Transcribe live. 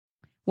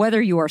Whether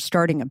you are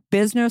starting a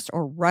business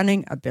or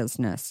running a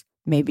business,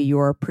 maybe you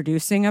are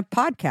producing a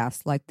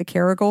podcast like The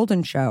Kara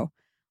Golden Show.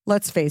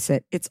 Let's face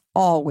it, it's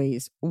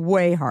always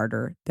way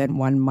harder than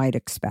one might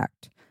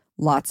expect.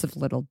 Lots of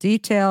little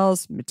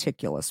details,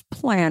 meticulous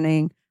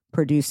planning,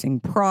 producing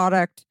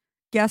product,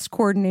 guest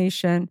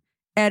coordination,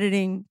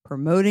 editing,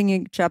 promoting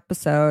each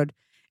episode.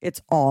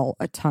 It's all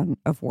a ton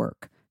of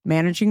work.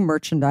 Managing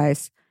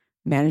merchandise,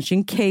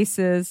 managing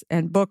cases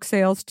and book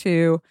sales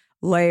too,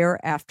 layer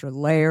after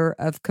layer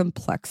of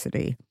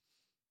complexity.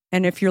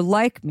 And if you're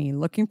like me,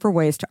 looking for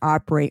ways to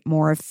operate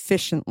more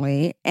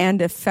efficiently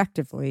and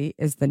effectively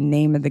is the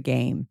name of the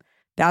game.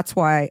 That's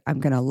why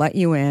I'm going to let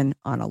you in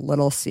on a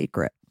little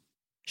secret.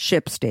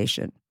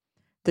 ShipStation,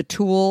 the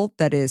tool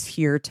that is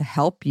here to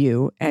help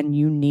you, and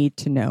you need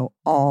to know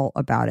all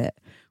about it.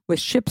 With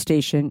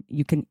ShipStation,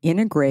 you can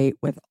integrate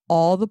with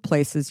all the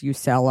places you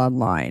sell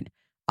online,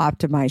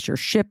 optimize your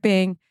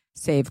shipping,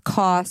 save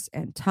costs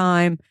and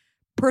time.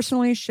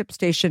 Personally,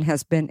 ShipStation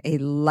has been a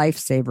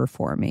lifesaver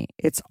for me.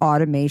 Its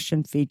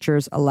automation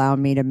features allow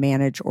me to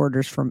manage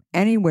orders from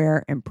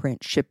anywhere and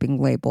print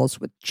shipping labels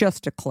with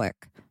just a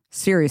click.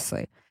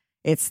 Seriously,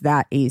 it's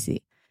that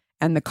easy.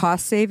 And the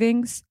cost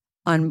savings?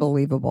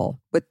 Unbelievable.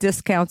 With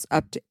discounts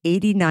up to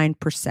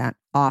 89%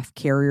 off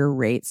carrier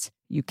rates,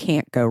 you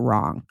can't go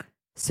wrong.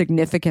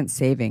 Significant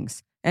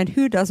savings. And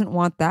who doesn't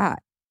want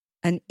that?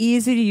 An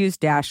easy-to-use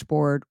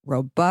dashboard,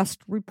 robust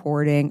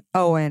reporting.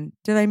 Oh, and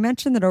did I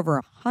mention that over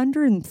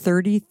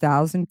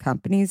 130,000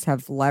 companies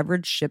have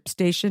leveraged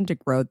ShipStation to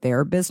grow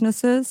their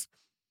businesses?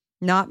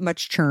 Not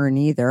much churn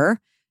either.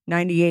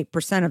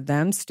 98% of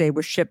them stay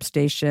with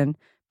ShipStation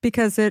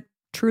because it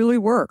truly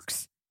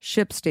works.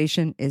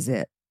 ShipStation is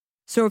it.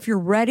 So if you're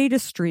ready to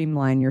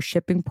streamline your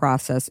shipping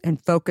process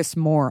and focus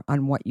more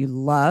on what you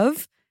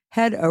love,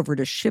 head over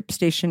to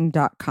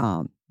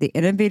ShipStation.com. The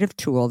innovative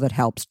tool that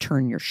helps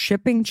turn your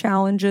shipping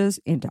challenges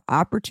into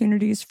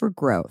opportunities for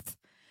growth.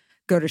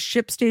 Go to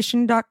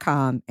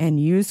ShipStation.com and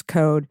use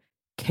code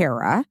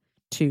KARA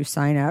to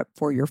sign up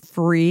for your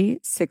free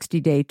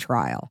 60-day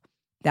trial.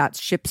 That's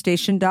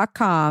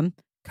ShipStation.com,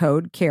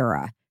 code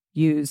KARA.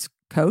 Use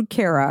code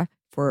KARA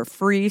for a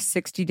free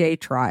 60-day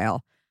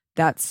trial.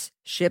 That's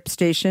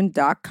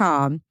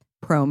ShipStation.com,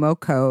 promo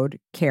code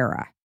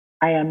KARA.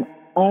 I am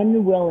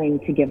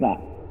unwilling to give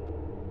up.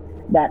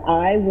 That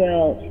I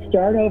will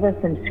start over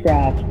from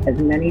scratch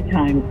as many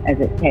times as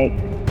it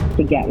takes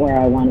to get where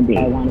I want to be.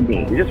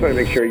 You just want to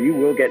make sure you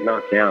will get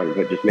knocked down,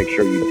 but just make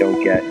sure you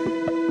don't get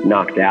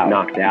knocked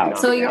out.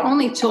 So your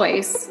only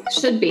choice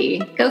should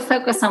be go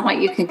focus on what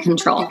you can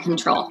control.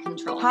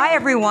 Hi,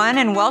 everyone,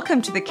 and welcome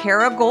to the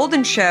Kara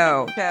Golden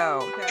Show.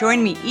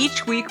 Join me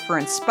each week for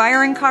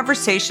inspiring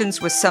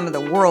conversations with some of the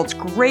world's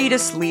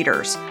greatest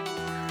leaders.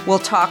 We'll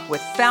talk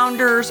with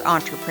founders,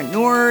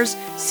 entrepreneurs,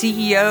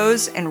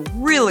 CEOs, and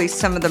really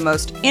some of the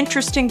most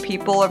interesting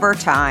people of our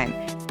time.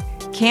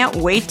 Can't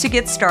wait to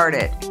get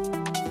started.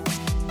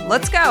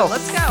 Let's go.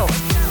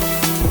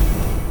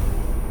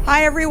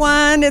 Hi,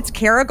 everyone. It's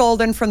Kara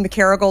Golden from The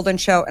Kara Golden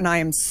Show, and I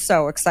am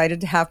so excited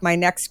to have my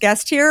next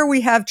guest here.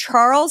 We have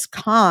Charles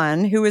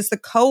Conn, who is the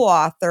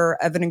co-author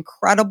of an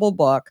incredible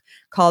book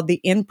called The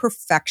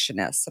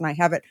Imperfectionists, and I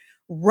have it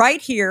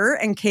right here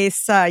in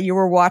case you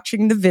were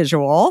watching the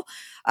visual.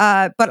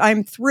 But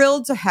I'm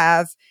thrilled to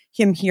have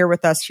him here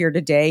with us here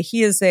today.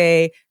 He is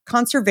a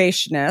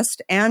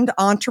conservationist and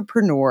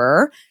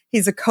entrepreneur.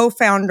 He's a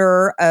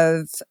co-founder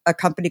of a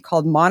company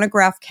called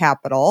Monograph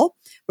Capital,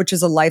 which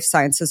is a life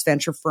sciences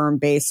venture firm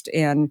based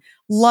in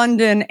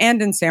London and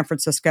in San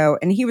Francisco.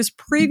 And he was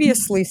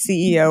previously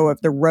CEO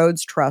of the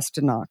Rhodes Trust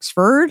in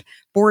Oxford,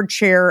 board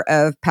chair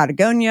of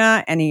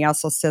Patagonia, and he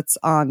also sits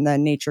on the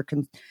Nature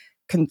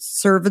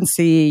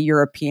Conservancy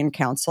European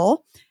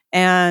Council,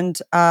 and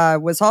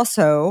was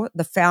also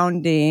the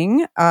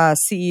founding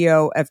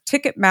CEO of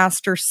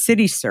Ticketmaster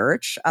City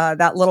Search,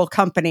 that little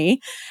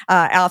company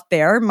out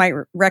there. Might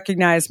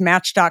recognize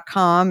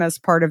Match.com as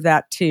part of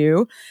that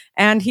too.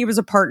 And he was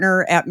a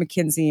partner at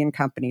McKinsey &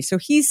 Company. So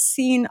he's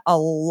seen a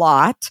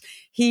lot.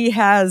 He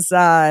has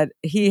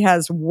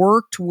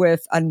worked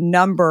with a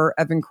number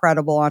of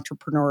incredible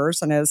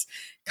entrepreneurs and has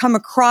come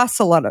across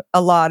a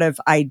lot of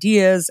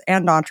ideas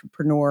and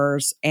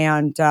entrepreneurs,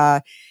 and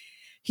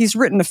he's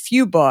written a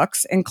few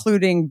books,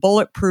 including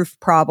Bulletproof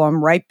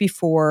Problem right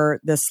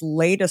before this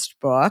latest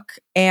book.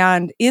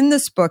 And in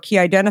this book, he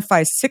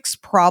identifies 6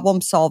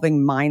 problem-solving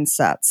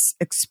mindsets,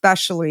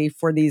 especially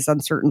for these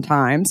uncertain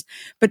times.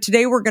 But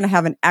today we're going to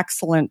have an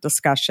excellent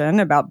discussion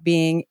about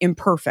being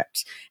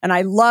imperfect. And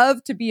I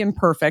love to be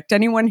imperfect.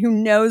 Anyone who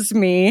knows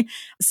me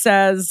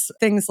says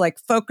things like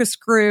focus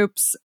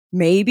groups,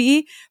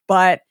 maybe,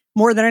 but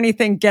more than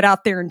anything, get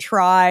out there and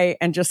try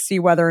and just see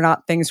whether or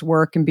not things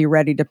work and be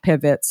ready to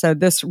pivot. So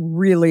this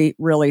really,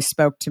 really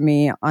spoke to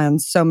me on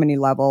so many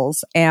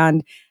levels,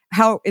 and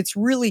how it's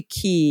really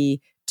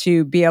key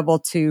to be able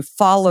to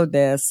follow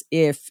this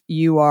if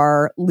you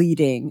are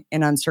leading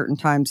in uncertain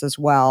times as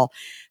well.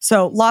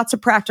 So lots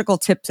of practical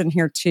tips in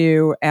here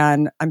too.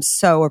 And I'm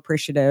so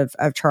appreciative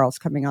of Charles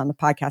coming on the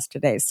podcast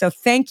today. So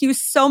thank you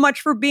so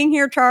much for being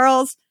here,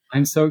 Charles.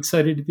 I'm so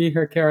excited to be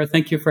here, Kara.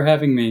 Thank you for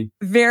having me.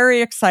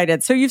 Very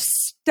excited. So you've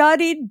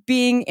studied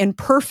being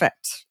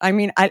imperfect. I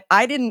mean,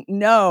 I didn't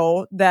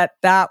know that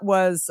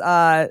was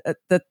a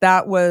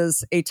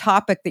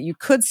topic that you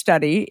could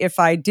study. If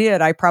I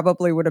did, I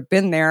probably would have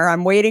been there.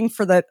 I'm waiting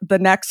for the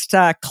next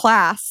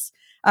class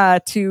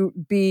to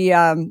be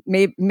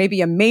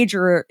maybe a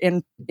major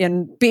in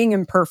being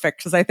imperfect,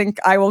 because I think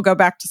I will go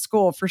back to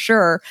school for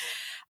sure.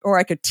 Or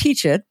I could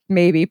teach it,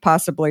 maybe,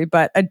 possibly,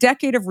 but a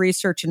decade of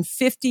research and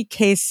 50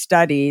 case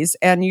studies.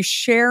 And you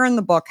share in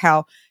the book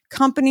how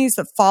companies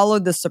that follow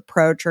this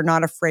approach are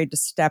not afraid to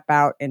step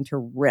out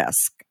into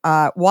risk.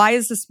 Why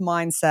is this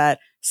mindset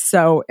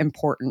so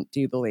important,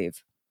 do you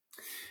believe?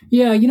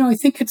 Yeah, I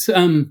think it's,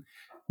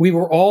 we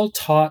were all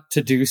taught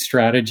to do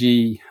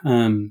strategy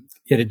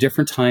at a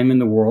different time in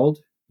the world.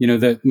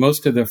 That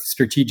most of the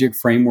strategic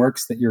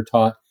frameworks that you're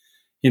taught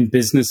in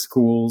business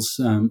schools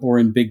or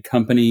in big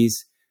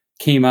companies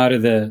came out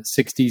of the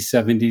 60s,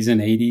 70s,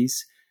 and 80s,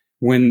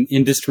 when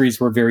industries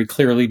were very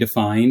clearly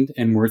defined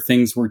and where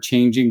things were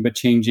changing, but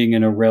changing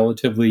in a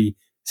relatively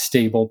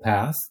stable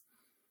path.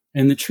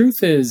 And the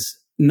truth is,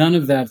 none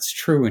of that's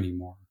true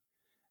anymore.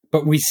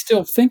 But we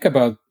still think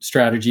about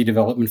strategy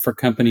development for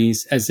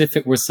companies as if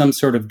it was some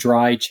sort of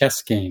dry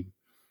chess game,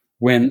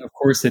 when, of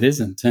course, it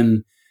isn't.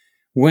 And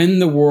when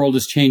the world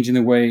is changing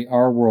the way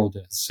our world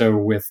is, so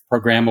with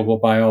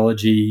programmable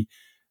biology,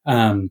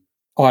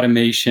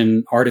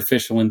 automation,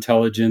 artificial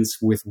intelligence,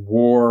 with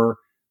war,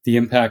 the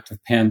impact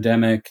of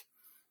pandemic,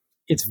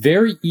 it's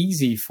very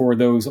easy for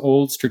those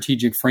old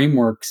strategic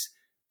frameworks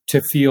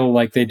to feel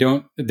like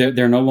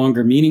they're no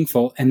longer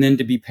meaningful, and then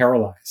to be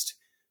paralyzed,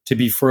 to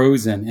be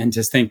frozen, and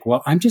just think,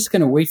 well, I'm just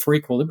going to wait for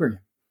equilibrium.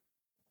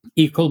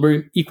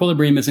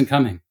 Equilibrium isn't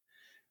coming.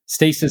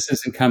 Stasis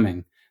isn't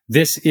coming.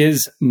 This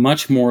is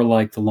much more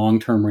like the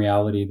long-term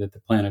reality that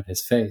the planet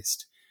has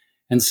faced.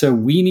 And so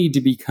we need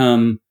to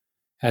become,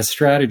 as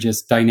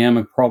strategists,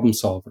 dynamic problem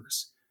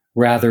solvers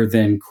rather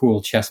than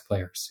cool chess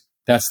players.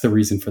 That's the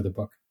reason for the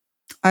book.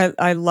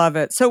 I love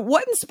it. So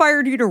what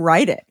inspired you to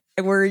write it?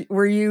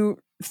 Were you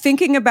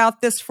thinking about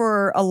this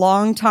for a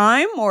long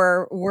time,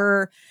 or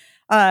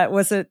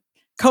was it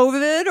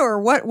COVID,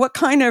 or what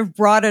kind of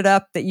brought it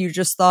up that you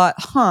just thought,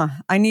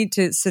 I need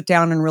to sit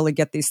down and really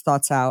get these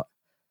thoughts out?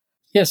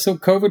 Yeah, so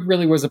COVID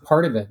really was a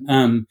part of it.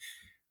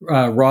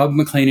 Rob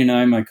McLean and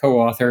I, my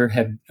co-author,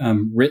 had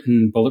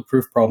written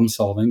Bulletproof Problem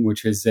Solving,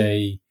 which is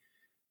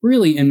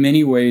really, in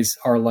many ways,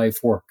 our life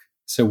work.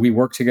 So we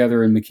worked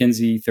together in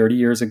McKinsey 30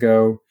 years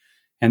ago.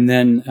 And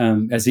then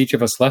as each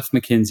of us left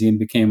McKinsey and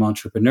became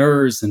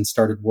entrepreneurs and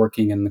started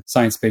working in the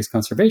science-based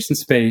conservation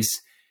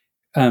space,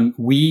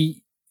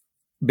 we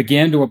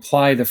began to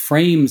apply the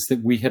frames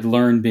that we had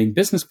learned being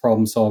business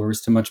problem solvers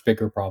to much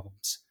bigger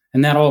problems.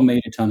 And that all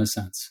made a ton of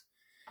sense.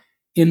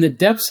 In the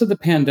depths of the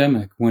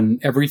pandemic, when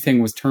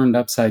everything was turned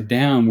upside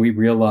down, we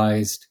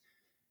realized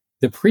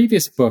the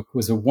previous book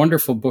was a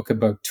wonderful book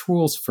about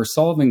tools for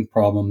solving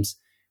problems.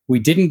 We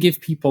didn't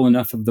give people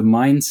enough of the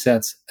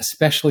mindsets,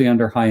 especially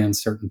under high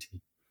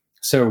uncertainty.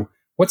 So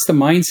what's the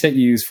mindset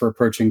you use for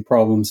approaching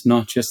problems,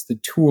 not just the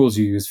tools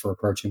you use for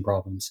approaching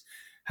problems?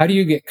 How do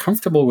you get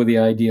comfortable with the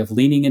idea of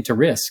leaning into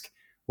risk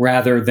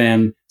rather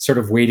than sort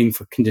of waiting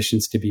for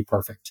conditions to be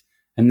perfect?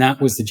 And that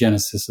was the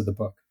genesis of the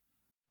book.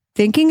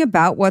 Thinking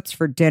about what's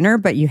for dinner,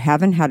 but you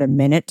haven't had a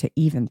minute to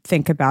even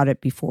think about it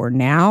before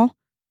now?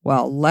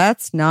 Well,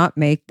 let's not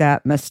make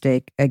that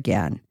mistake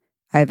again.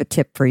 I have a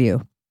tip for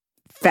you.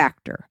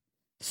 Factor.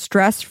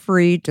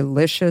 Stress-free,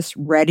 delicious,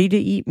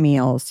 ready-to-eat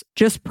meals,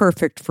 just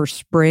perfect for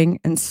spring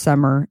and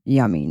summer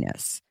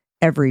yumminess.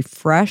 Every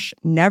fresh,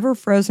 never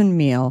frozen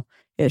meal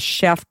is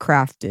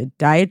chef-crafted,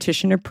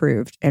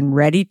 dietitian-approved, and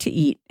ready to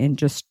eat in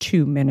just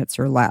 2 minutes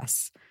or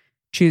less.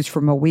 Choose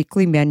from a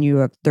weekly menu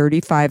of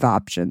 35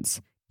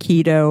 options.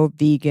 Keto,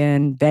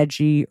 vegan,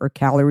 veggie, or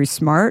calorie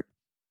smart,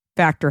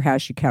 Factor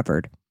has you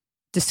covered.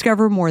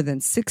 Discover more than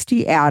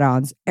 60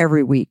 add-ons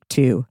every week,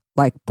 too,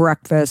 like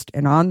breakfast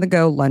and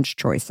on-the-go lunch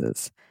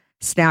choices.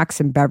 Snacks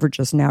and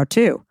beverages now,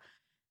 too.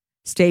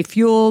 Stay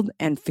fueled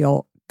and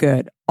feel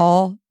good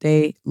all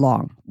day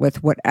long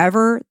with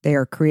whatever they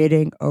are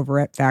creating over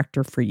at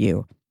Factor for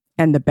you.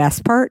 And the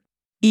best part?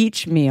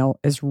 Each meal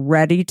is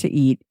ready to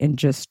eat in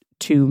just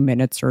 2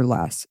 minutes or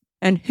less.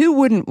 And who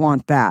wouldn't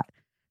want that?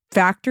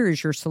 Factor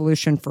is your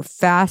solution for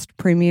fast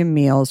premium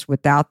meals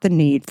without the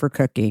need for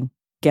cooking.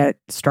 Get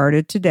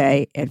started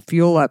today and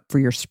fuel up for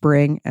your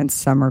spring and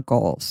summer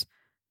goals.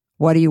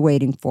 What are you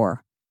waiting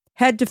for?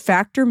 Head to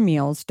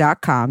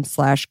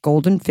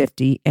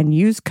factormeals.com/golden50 and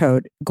use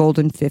code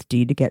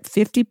golden50 to get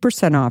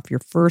 50% off your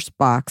first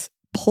box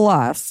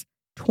plus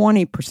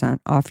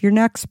 20% off your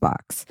next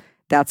box.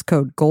 That's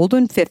code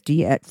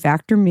golden50 at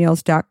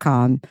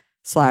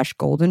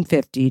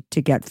factormeals.com/golden50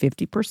 to get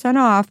 50%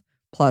 off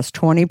plus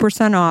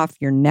 20% off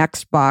your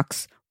next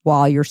box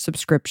while your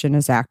subscription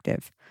is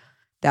active.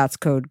 That's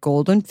code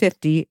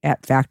golden50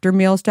 at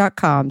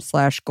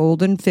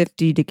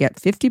factormeals.com/golden50 to get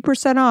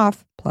 50%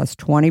 off plus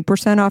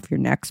 20% off your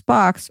next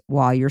box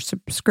while your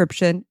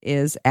subscription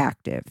is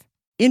active.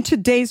 In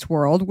today's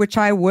world, which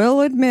I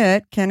will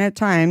admit can at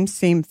times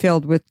seem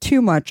filled with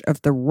too much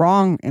of the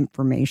wrong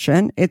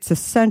information, it's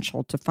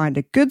essential to find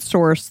a good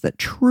source that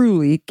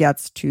truly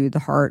gets to the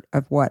heart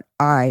of what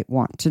I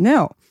want to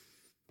know.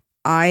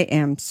 I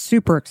am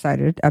super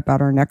excited about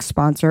our next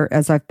sponsor,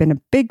 as I've been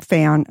a big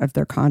fan of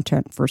their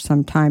content for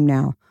some time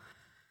now.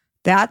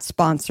 That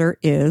sponsor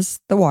is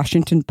the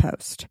Washington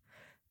Post.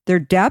 Their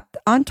depth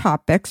on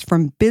topics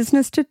from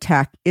business to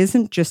tech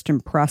isn't just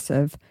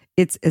impressive,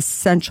 it's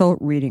essential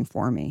reading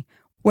for me.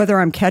 Whether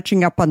I'm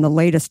catching up on the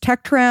latest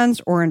tech trends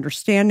or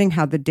understanding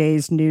how the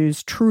day's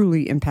news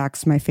truly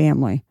impacts my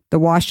family, the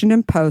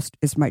Washington Post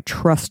is my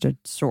trusted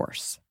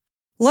source.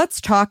 Let's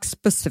talk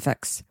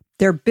specifics.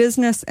 Their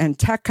business and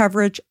tech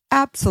coverage,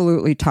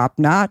 absolutely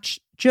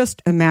top-notch.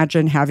 Just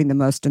imagine having the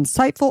most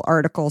insightful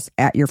articles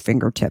at your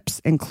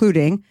fingertips,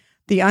 including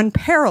the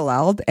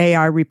unparalleled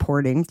AI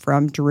reporting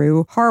from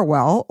Drew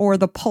Harwell or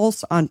the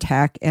pulse on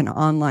tech and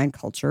online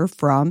culture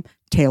from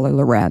Taylor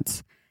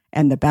Lorenz.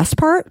 And the best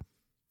part?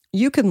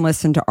 You can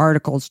listen to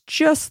articles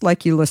just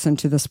like you listen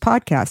to this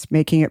podcast,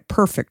 making it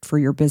perfect for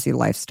your busy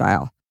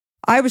lifestyle.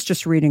 I was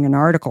just reading an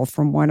article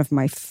from one of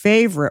my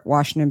favorite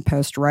Washington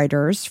Post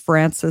writers,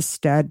 Frances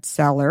Stead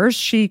Sellers.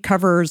 She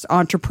covers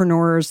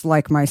entrepreneurs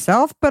like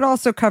myself, but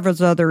also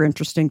covers other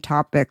interesting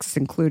topics,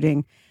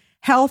 including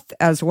health,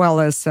 as well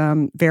as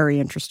some very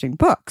interesting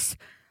books.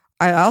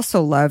 I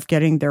also love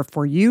getting their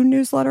For You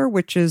newsletter,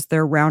 which is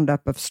their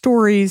roundup of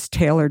stories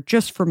tailored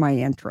just for my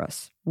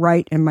interests,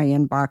 right in my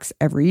inbox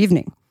every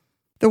evening.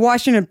 The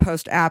Washington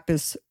Post app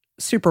is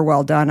super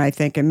well done, I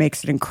think. It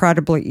makes it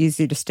incredibly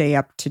easy to stay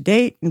up to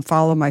date and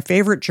follow my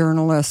favorite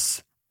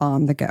journalists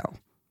on the go.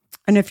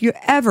 And if you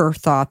ever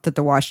thought that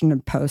the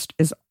Washington Post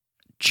is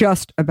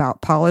just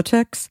about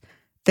politics,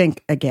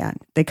 think again.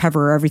 They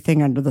cover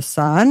everything under the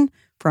sun,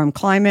 from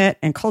climate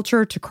and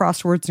culture to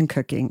crosswords and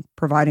cooking,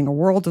 providing a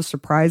world of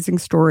surprising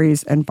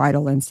stories and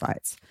vital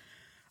insights.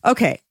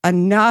 Okay,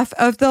 enough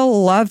of the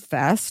love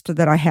fest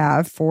that I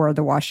have for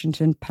the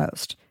Washington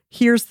Post.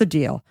 Here's the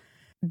deal.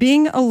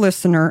 Being a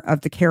listener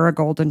of the Kara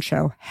Golden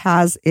Show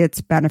has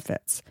its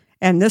benefits,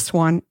 and this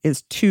one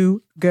is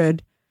too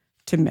good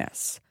to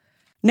miss.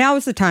 Now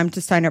is the time to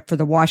sign up for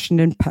the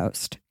Washington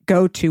Post.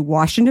 Go to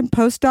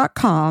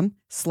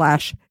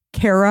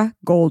washingtonpost.com/Kara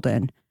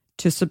Golden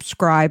to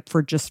subscribe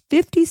for just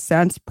 50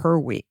 cents per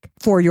week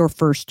for your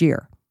first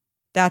year.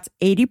 That's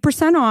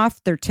 80%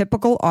 off their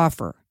typical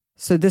offer.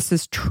 So this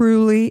is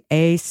truly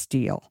a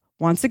steal.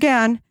 Once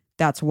again,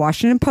 that's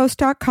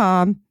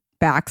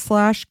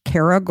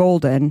washingtonpost.com/Kara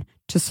Golden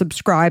to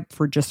subscribe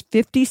for just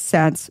 50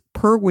 cents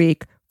per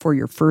week for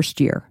your first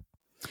year.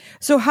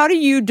 So how do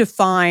you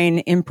define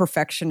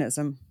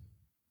imperfectionism?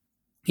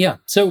 Yeah.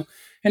 So,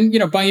 and,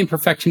 by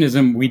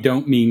imperfectionism, we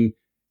don't mean,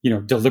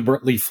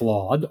 deliberately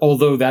flawed,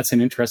 although that's an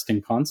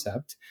interesting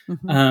concept.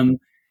 Mm-hmm.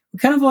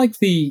 Kind of like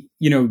the,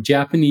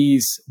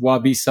 Japanese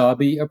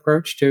wabi-sabi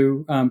approach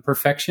to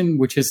perfection,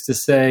 which is to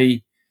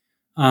say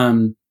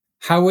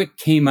how it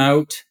came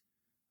out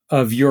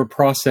of your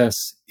process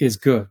is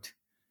good.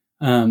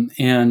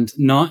 And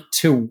not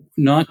to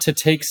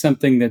take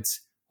something that's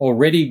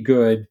already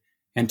good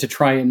and to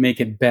try and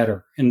make it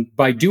better. And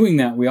by doing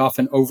that, we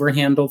often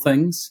overhandle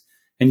things.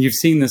 And you've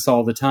seen this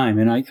all the time.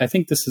 And I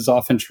think this is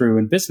often true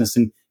in business.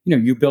 And,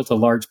 you built a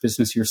large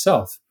business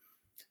yourself.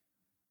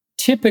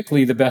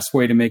 Typically, the best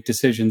way to make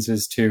decisions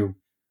is to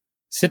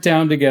sit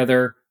down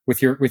together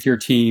with your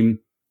team,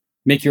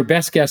 make your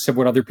best guess of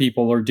what other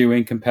people are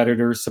doing,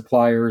 competitors,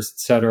 suppliers,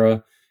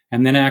 etc.,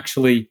 and then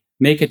actually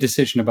make a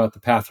decision about the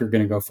path you're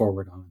going to go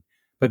forward on.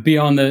 But be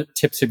on the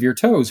tips of your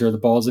toes or the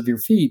balls of your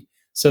feet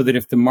so that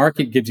if the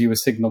market gives you a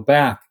signal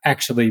back,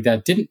 actually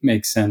that didn't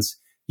make sense,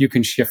 you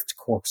can shift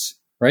course,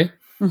 right?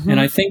 Mm-hmm.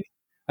 And I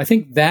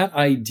think that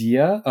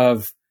idea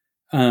of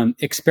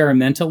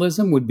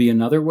experimentalism would be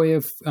another way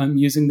of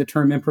using the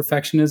term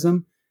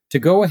imperfectionism, to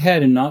go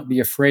ahead and not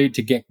be afraid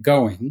to get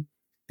going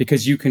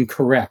because you can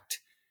correct.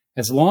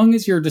 As long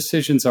as your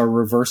decisions are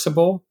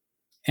reversible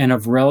and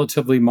of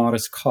relatively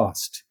modest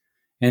cost.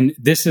 And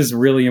this is a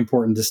really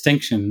important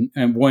distinction.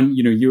 And one,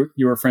 you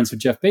were friends with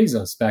Jeff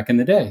Bezos back in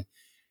the day.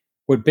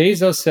 What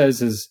Bezos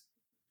says is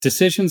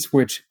decisions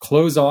which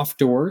close off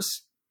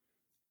doors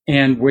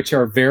and which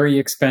are very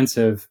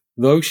expensive,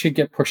 those should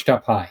get pushed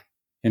up high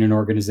in an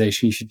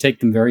organization. You should take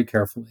them very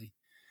carefully.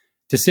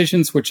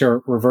 Decisions which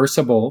are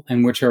reversible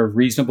and which are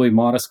reasonably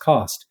modest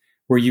cost,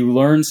 where you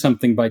learn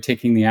something by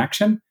taking the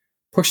action,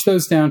 push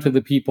those down to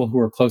the people who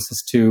are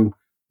closest to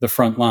the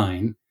front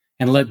line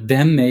and let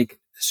them make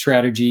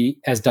strategy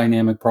as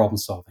dynamic problem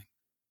solving.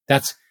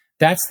 That's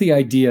the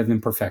idea of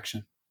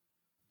imperfection.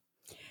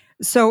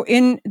 So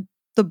in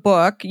the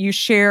book, you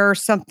share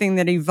something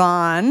that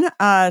Yvonne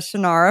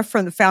Shinara,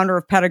 from the founder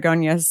of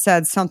Patagonia, has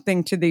said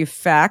something to the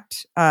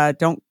effect,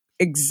 don't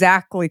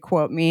exactly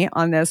quote me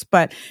on this,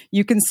 but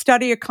you can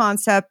study a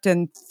concept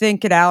and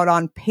think it out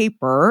on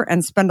paper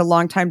and spend a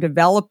long time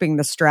developing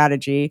the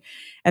strategy,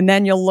 and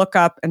then you'll look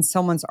up and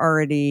someone's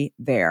already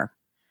there.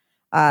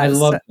 I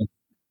love it.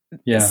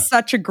 Yeah.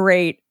 Such a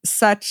great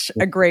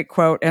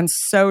quote, and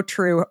so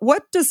true.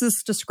 What does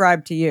this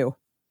describe to you?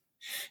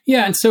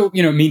 Yeah. And so,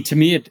 to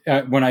me,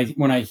 when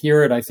I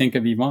hear it, I think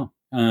of Yvon.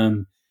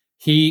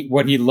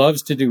 What he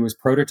loves to do is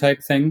prototype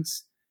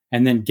things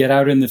and then get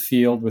out in the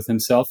field with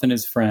himself and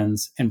his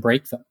friends and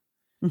break them.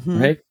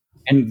 Mm-hmm. Right.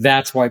 And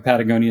that's why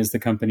Patagonia is the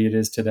company it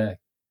is today.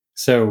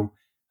 So,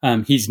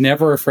 he's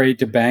never afraid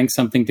to bang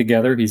something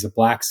together. He's a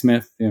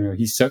blacksmith.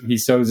 He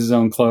sews his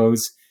own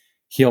clothes.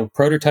 He'll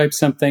prototype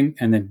something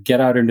and then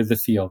get out into the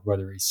field,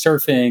 whether he's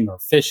surfing or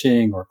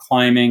fishing or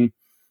climbing,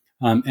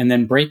 and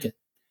then break it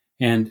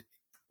and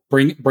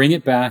bring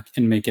it back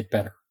and make it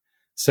better.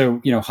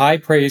 So, high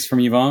praise from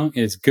Yvon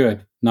is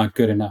good, not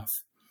good enough.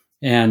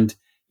 And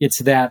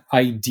it's that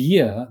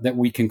idea that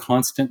we can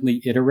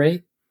constantly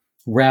iterate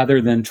rather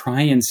than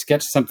try and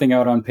sketch something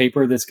out on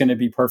paper that's going to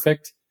be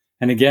perfect.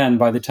 And again,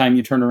 by the time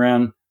you turn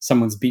around,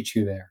 someone's beat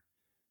you there,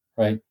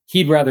 right?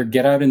 He'd rather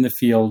get out in the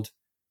field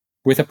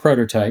with a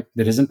prototype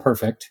that isn't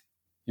perfect,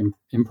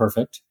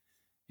 imperfect,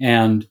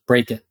 and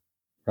break it,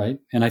 right?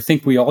 And I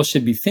think we all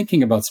should be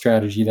thinking about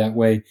strategy that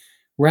way,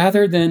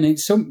 rather than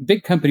so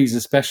big companies,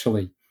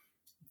 especially,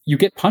 you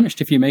get punished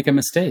if you make a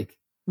mistake.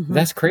 Mm-hmm.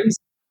 That's crazy.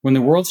 When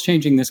the world's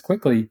changing this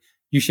quickly,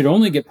 you should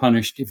only get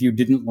punished if you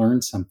didn't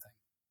learn something.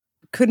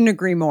 Couldn't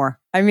agree more.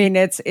 I mean,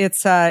 it's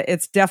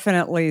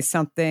definitely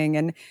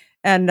something,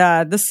 and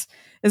this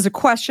is a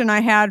question I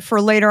had for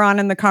later on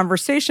in the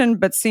conversation,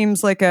 but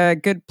seems like a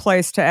good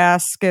place to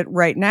ask it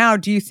right now.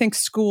 Do you think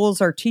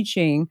schools are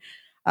teaching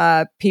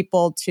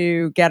people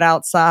to get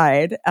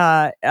outside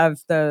of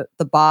the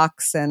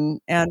box,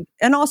 and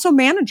also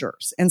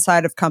managers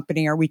inside of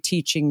company? Are we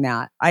teaching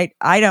that?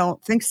 I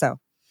don't think so.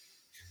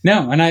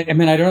 No, and I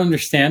don't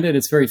understand it.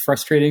 It's very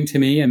frustrating to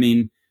me. I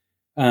mean,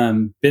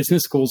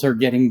 business schools are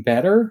getting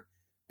better,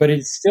 but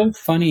it's still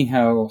funny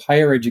how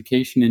higher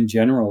education in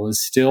general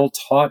is still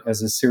taught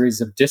as a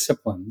series of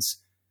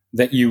disciplines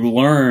that you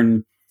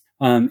learn,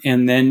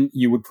 and then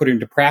you would put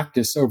into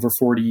practice over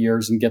 40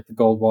 years and get the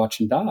gold watch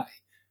and die.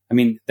 I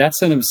mean,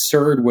 that's an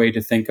absurd way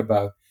to think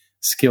about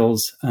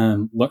skills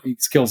and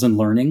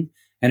learning,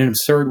 and an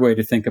absurd way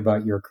to think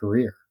about your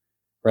career,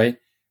 right?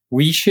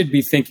 We should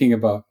be thinking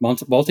about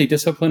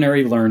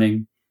multidisciplinary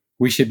learning.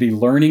 We should be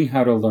learning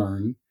how to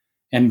learn,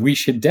 and we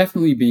should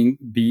definitely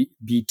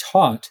be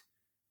taught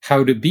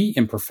how to be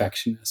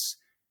imperfectionists,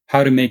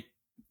 how to make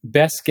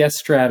best guess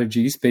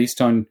strategies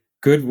based on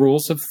good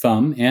rules of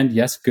thumb and,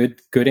 yes, good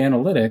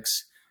analytics,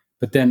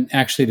 but then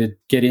actually to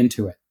get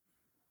into it.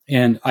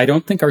 And I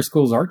don't think our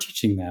schools are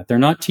teaching that. They're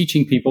not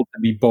teaching people to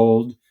be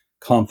bold,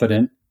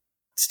 confident,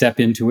 step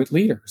into it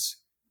leaders,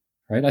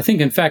 right? I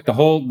think, in fact,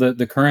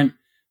 the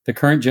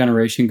current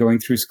generation going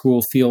through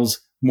school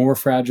feels more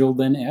fragile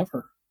than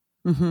ever,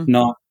 mm-hmm.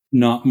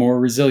 not more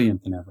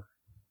resilient than ever.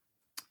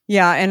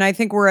 Yeah, and I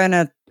think we're in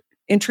an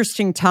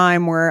interesting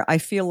time where I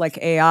feel like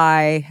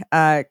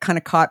AI kind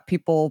of caught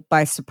people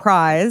by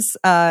surprise,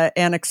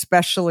 and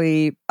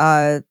especially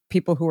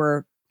people who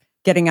are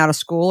getting out of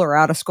school or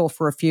out of school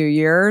for a few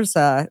years.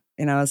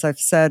 As I've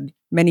said,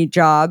 many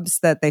jobs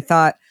that they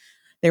thought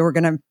they were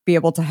going to be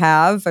able to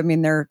have, I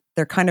mean, they're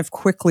kind of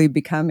quickly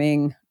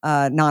becoming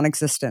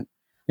non-existent.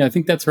 Yeah, I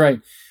think that's right.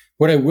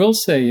 What I will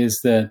say is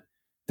that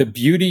the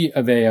beauty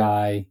of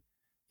AI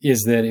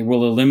is that it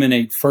will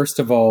eliminate, first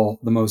of all,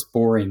 the most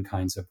boring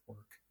kinds of work.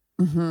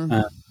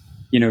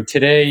 Mm-hmm.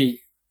 Today,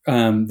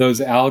 those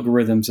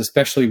algorithms,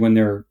 especially when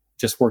they're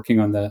just working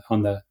on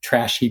the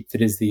trash heap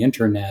that is the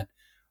internet,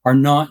 are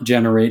not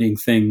generating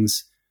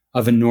things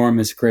of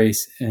enormous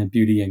grace and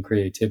beauty and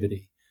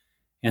creativity.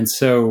 And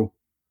so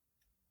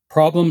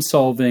problem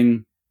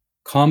solving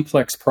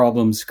complex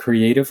problems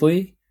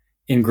creatively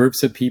in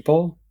groups of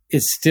people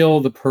is still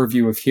the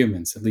purview of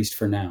humans, at least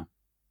for now.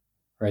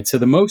 Right? So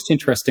the most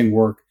interesting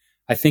work,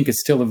 I think, is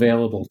still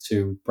available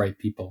to bright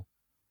people.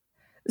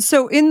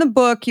 So in the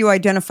book, you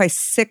identify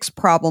 6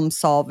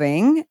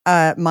 problem-solving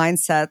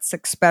mindsets,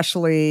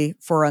 especially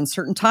for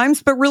uncertain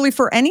times, but really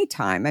for any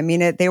time. I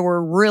mean, they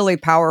were really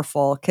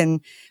powerful.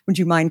 Would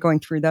you mind going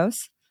through those?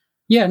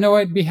 Yeah, no,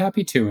 I'd be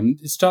happy to, and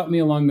stop me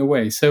along the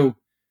way. So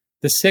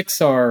the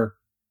 6 are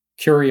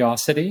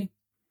curiosity,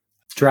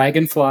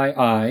 dragonfly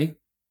eye,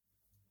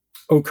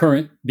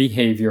 occurrent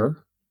behavior,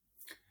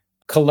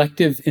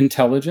 collective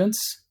intelligence,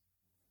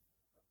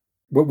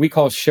 what we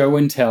call show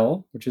and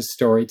tell, which is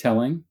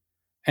storytelling,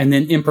 and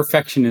then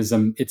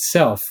imperfectionism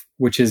itself,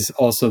 which is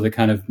also the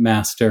kind of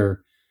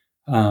master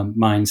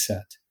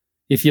mindset.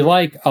 If you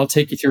like, I'll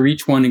take you through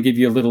each one and give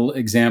you a little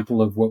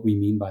example of what we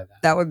mean by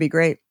that. That would be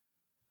great.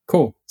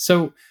 Cool.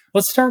 So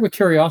let's start with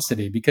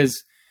curiosity,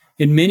 because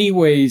in many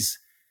ways,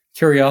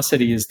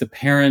 curiosity is the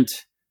parent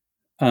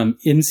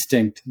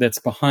instinct that's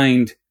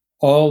behind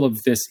all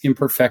of this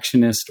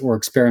imperfectionist or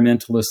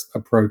experimentalist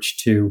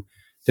approach to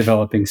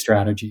developing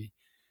strategy.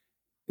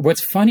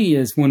 What's funny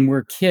is when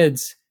we're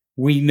kids,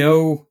 we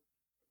know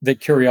that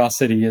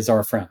curiosity is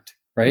our friend,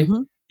 right?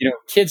 Mm-hmm.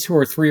 Kids who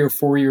are 3 or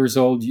 4 years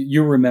old,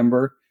 you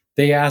remember,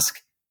 they ask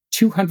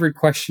 200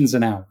 questions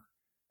an hour,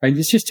 right?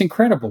 It's just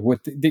incredible.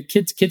 What the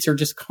kids are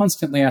just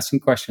constantly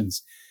asking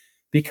questions.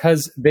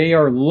 because they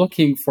are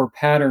looking for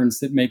patterns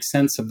that make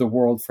sense of the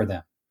world for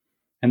them.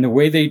 And the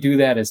way they do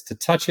that is to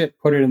touch it,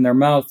 put it in their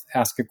mouth,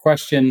 ask a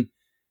question.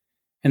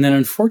 And then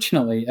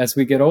unfortunately, as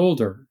we get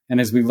older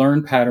and as we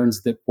learn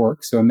patterns that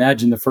work, so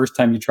imagine the first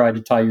time you tried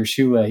to tie your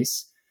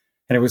shoelace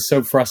and it was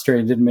so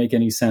frustrating, it didn't make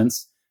any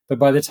sense. But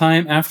by the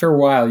time, after a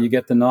while, you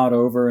get the knot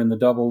over and the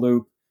double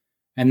loop,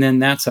 and then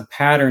that's a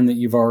pattern that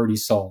you've already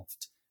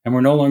solved. And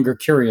we're no longer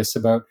curious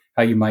about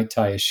how you might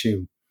tie a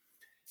shoe.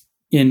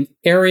 In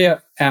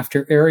area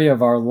after area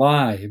of our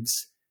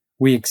lives,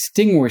 we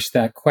extinguish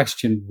that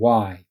question,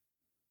 why?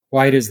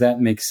 Why does that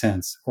make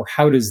sense? Or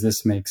how does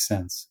this make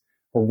sense?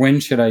 Or when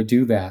should I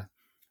do that?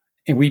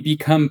 And we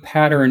become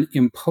pattern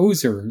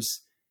imposers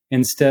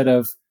instead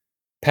of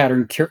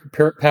pattern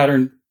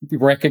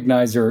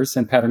recognizers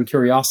and pattern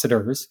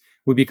curiositors.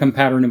 We become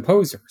pattern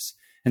imposers.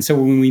 And so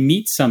when we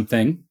meet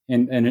something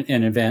in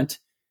an event,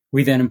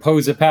 we then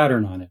impose a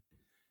pattern on it.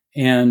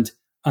 And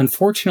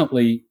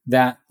unfortunately,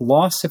 that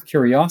loss of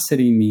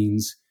curiosity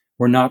means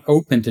we're not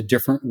open to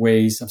different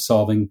ways of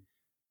solving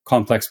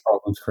complex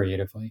problems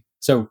creatively.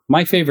 So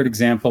my favorite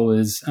example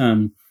is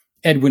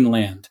Edwin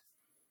Land.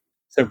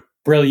 So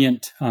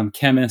brilliant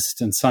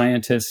chemist and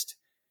scientist.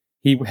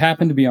 He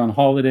happened to be on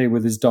holiday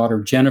with his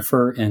daughter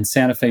Jennifer in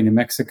Santa Fe, New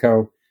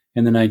Mexico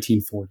in the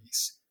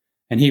 1940s.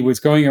 And he was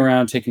going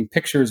around taking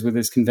pictures with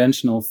his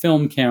conventional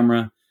film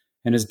camera,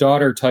 and his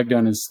daughter tugged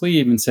on his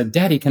sleeve and said,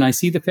 "Daddy, can I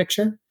see the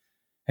picture?"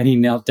 And he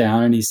knelt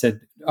down and he said,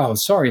 "Oh,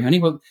 sorry, honey.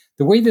 Well,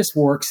 the way this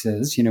works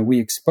is, we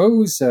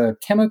expose a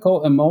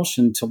chemical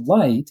emulsion to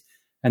light."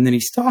 And then he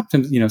stopped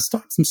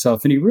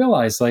himself and he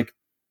realized,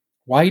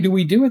 why do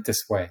we do it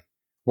this way?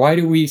 Why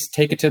do we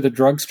take it to the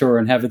drugstore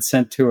and have it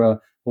sent to a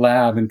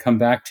lab and come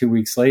back 2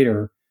 weeks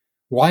later?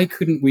 Why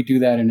couldn't we do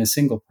that in a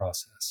single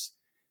process?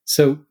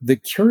 So the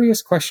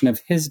curious question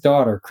of his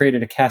daughter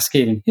created a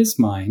cascade in his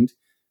mind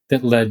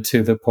that led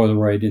to the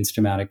Polaroid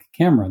Instamatic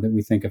camera that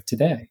we think of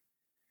today.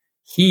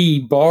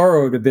 He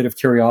borrowed a bit of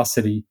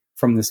curiosity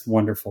from this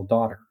wonderful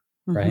daughter,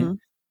 right?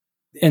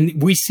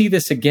 And we see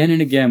this again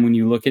and again when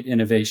you look at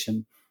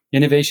innovation.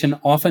 Innovation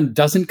often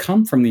doesn't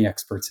come from the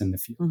experts in the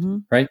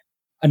field, right?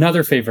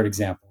 Another favorite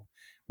example,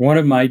 one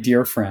of my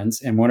dear friends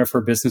and one of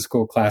her business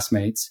school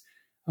classmates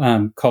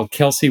called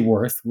Kelsey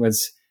Worth was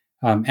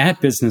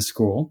at business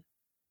school,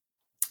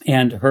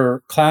 and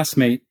her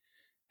classmate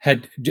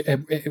had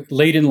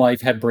late in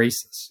life had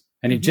braces,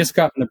 and he'd just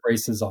gotten the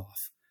braces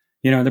off.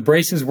 And the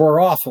braces were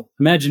awful.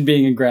 Imagine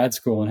being in grad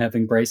school and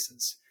having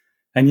braces.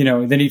 And,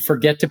 then he'd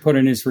forget to put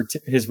in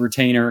his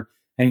retainer,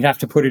 and he'd have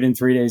to put it in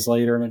 3 days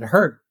later, and it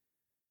hurt.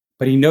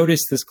 But he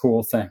noticed this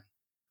cool thing,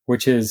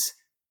 which is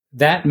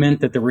that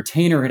meant that the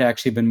retainer had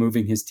actually been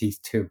moving his teeth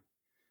too.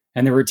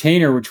 And the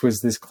retainer, which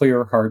was this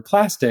clear, hard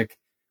plastic,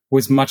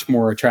 was much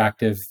more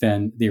attractive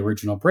than the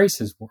original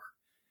braces were.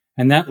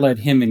 And that led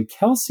him and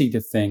Kelsey to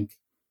think,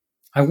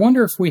 I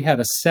wonder if we had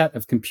a set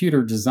of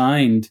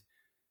computer-designed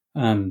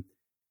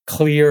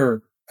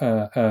clear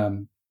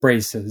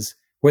braces,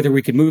 whether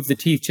we could move the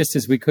teeth just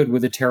as we could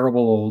with the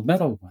terrible old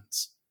metal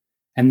ones.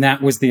 And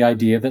that was the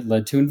idea that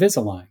led to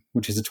Invisalign,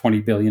 which is a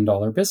 $20 billion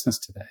business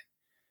today.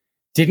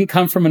 Didn't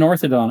come from an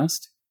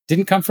orthodontist,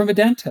 didn't come from a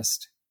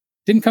dentist,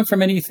 didn't come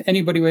from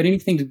anybody who had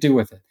anything to do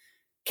with it.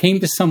 Came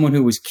to someone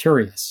who was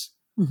curious.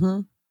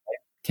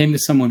 Came to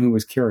someone who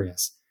was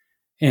curious.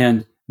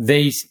 And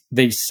they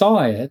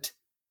saw it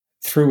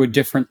through a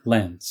different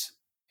lens.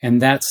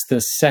 And that's the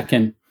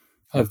second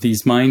of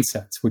these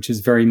mindsets, which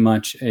is very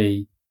much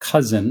a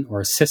cousin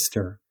or a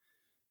sister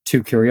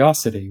to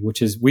curiosity,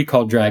 which is we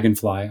call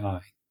dragonfly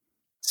eye.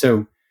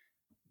 So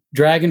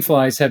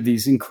dragonflies have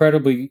these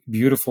incredibly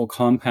beautiful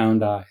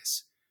compound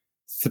eyes,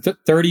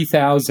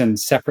 30,000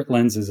 separate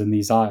lenses in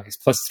these eyes,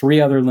 plus 3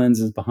 other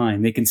lenses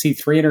behind. They can see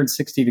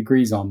 360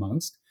 degrees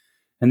almost,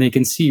 and they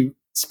can see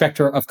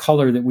spectra of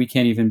color that we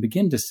can't even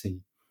begin to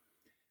see.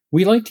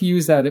 We like to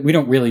use that. We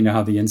don't really know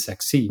how the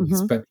insect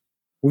sees, but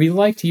we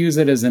like to use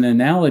it as an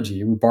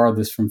analogy. We borrowed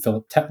this from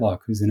Philip Tetlock,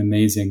 who's an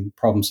amazing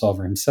problem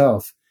solver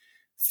himself,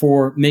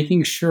 for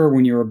making sure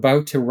when you're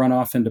about to run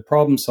off into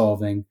problem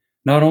solving,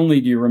 not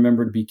only do you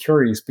remember to be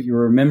curious, but you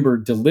remember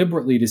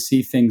deliberately to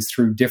see things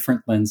through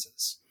different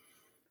lenses.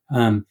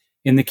 In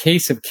the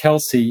case of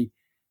Kelsey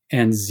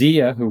and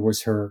Zia, who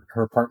was her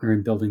partner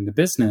in building the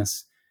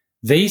business,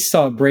 they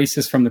saw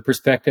braces from the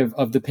perspective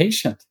of the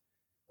patient,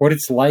 what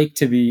it's like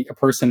to be a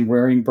person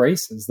wearing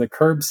braces, the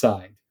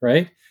curbside,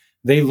 right?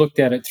 They looked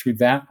at it through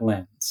that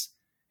lens.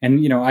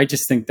 And, I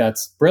just think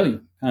that's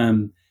brilliant.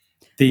 I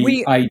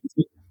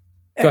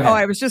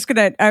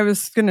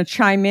was gonna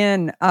chime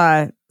in.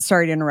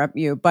 Sorry to interrupt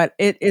you, but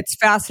it's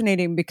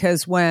fascinating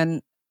because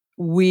when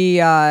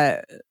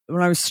I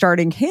was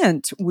starting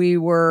Hint, we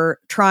were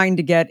trying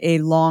to get a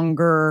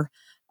longer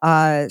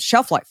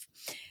shelf life.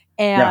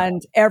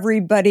 And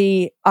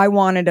I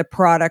wanted a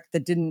product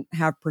that didn't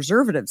have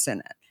preservatives in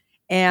it.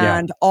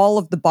 And all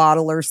of the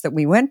bottlers that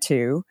we went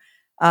to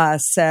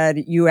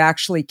said, you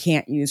actually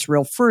can't use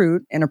real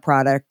fruit in a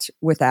product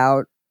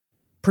without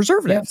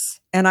preservatives.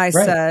 And I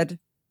said,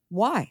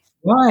 why?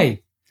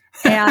 Why?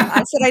 And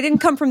I said, I didn't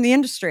come from the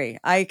industry.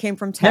 I came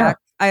from tech.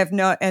 I have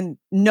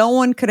no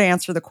one could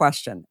answer the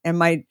question. And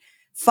my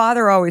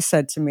father always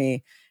said to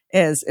me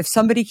is, if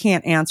somebody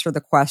can't answer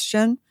the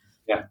question,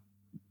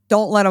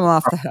 don't let them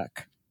off the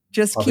hook.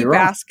 Just keep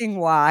asking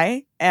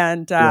why.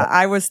 And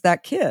I was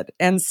that kid.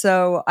 And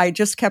so I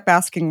just kept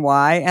asking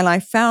why. And I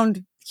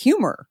found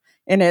humor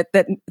in it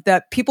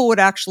that people would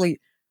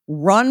actually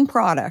run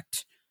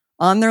product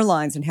on their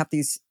lines and have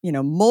these,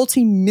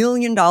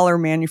 multi-million-dollar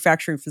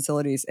manufacturing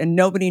facilities, and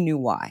nobody knew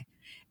why.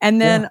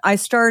 And then I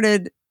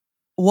started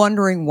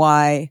wondering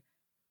why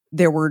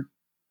there were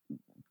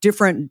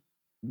different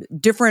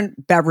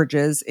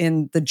beverages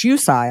in the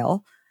juice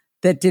aisle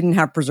that didn't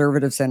have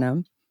preservatives in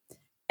them,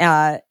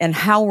 and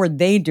how were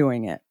they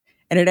doing it?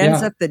 And it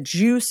ends up that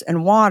juice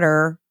and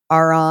water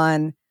are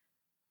on,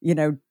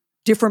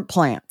 different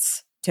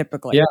plants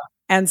typically. Yeah.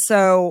 And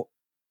so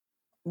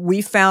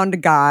we found a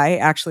guy,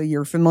 actually,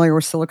 you're familiar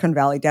with Silicon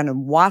Valley, down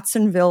in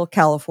Watsonville,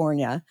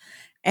 California.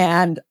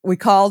 And we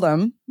called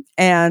him,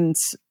 and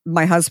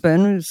my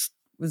husband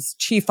was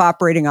chief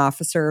operating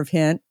officer of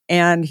Hint,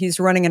 and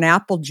he's running an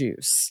apple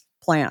juice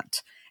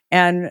plant.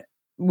 And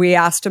we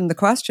asked him the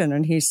question,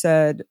 and he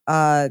said,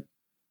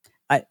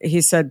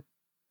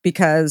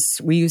 because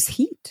we use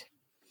heat.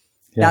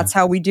 Yeah. That's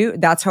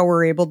how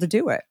we're able to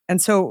do it.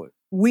 And so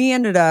we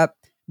ended up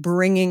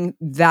bringing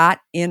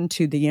that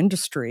into the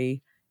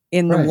industry,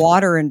 in the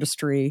water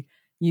industry,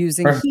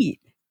 using heat.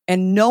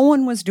 And no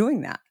one was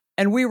doing that.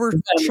 And we were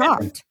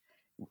shocked.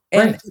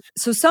 And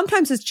so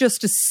sometimes it's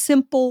just as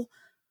simple,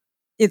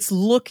 it's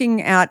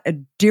looking at a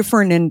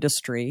different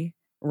industry,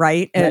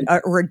 right?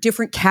 Or a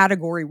different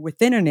category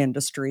within an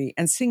industry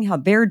and seeing how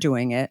they're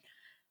doing it,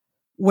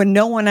 when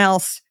no one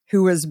else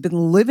who has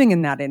been living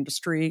in that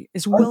industry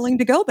is willing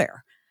to go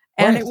there.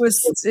 And it was,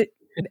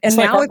 and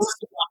now like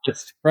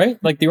it's right.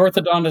 Like the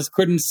orthodontist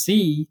couldn't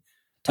see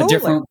a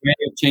different way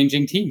of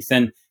changing teeth.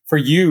 And for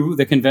you,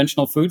 the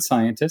conventional food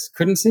scientists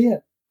couldn't see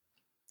it.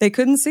 They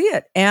couldn't see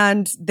it.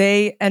 And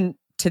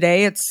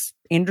today it's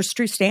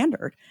industry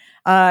standard,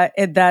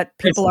 that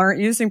people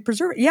aren't using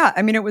preservatives. Yeah.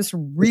 I mean, it was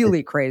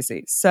really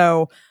crazy.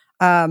 So,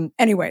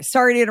 anyway,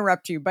 sorry to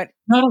interrupt you, but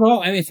not at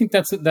all. I think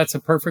that's a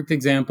perfect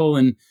example.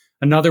 And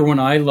another one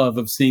I love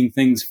of seeing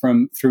things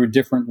through a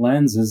different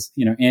lens is,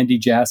 Andy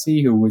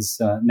Jassy, who was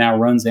now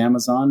runs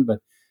Amazon, but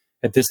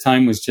at this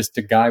time was just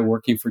a guy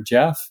working for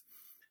Jeff.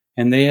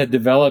 And they had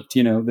developed,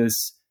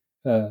 this,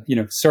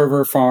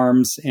 server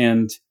farms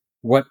and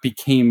what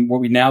became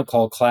what we now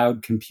call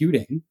cloud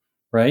computing,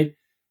 right?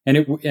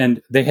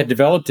 And they had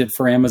developed it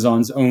for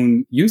Amazon's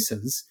own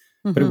uses.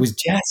 Mm-hmm. But it was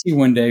Jassy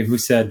one day who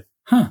said,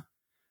 I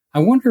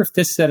wonder if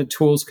this set of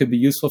tools could be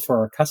useful for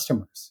our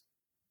customers,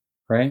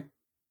 right?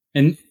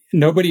 And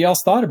nobody else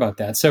thought about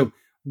that. So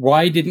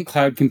why didn't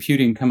cloud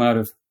computing come out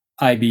of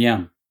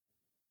IBM,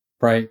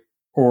 right?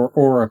 Or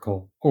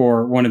Oracle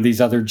or one of these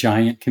other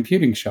giant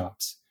computing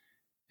shops?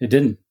 It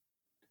didn't.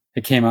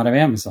 It came out of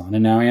Amazon.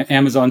 And now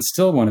Amazon's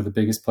still one of the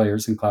biggest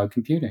players in cloud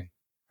computing,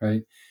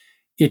 right?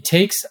 It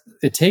takes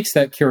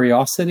that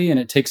curiosity, and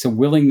it takes a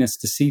willingness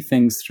to see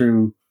things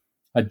through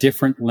a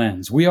different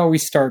lens. We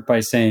always start by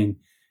saying,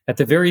 at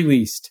the very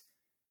least,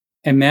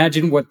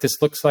 imagine what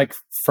this looks like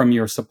from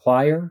your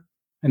supplier.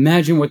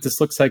 Imagine what this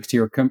looks like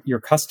to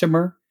your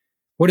customer.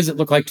 What does it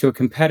look like to a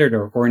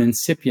competitor or an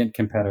incipient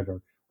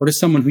competitor, or to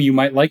someone who you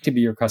might like to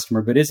be your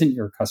customer but isn't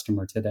your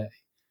customer today?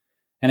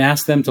 And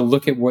ask them to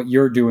look at what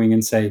you're doing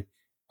and say,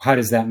 how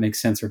does that make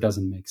sense or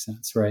doesn't make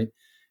sense, right?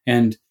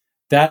 And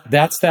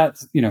that's that,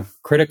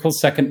 critical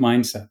second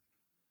mindset.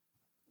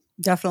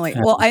 Definitely.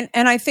 Well,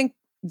 I think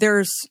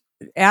there's,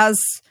 as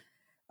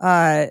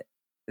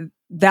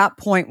that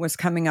point was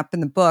coming up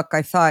in the book,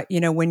 I thought,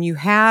 when you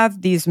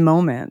have these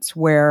moments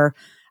where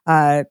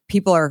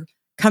people are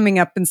coming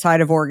up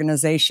inside of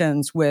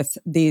organizations with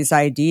these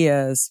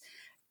ideas,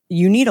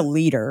 you need a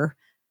leader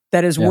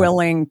that is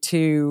willing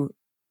to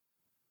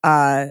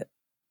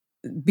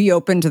be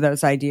open to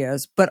those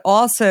ideas. But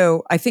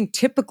also, I think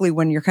typically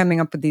when you're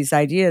coming up with these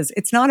ideas,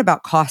 it's not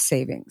about cost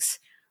savings,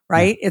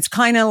 right? Yeah. It's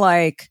kind of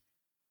like,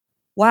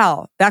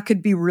 wow, that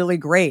could be really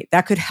great.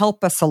 That could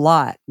help us a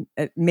lot.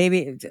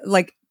 Maybe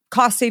like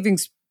cost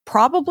savings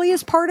probably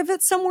is part of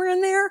it somewhere in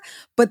there,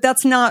 but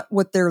that's not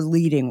what they're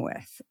leading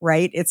with,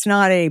 right? It's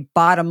not a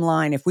bottom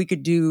line. If we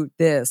could do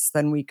this,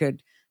 then we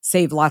could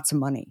save lots of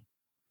money.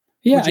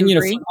 Yeah. And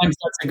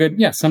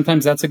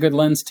sometimes that's a good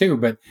lens too.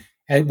 But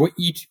what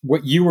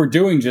you were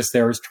doing just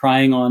there is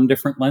trying on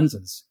different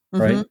lenses,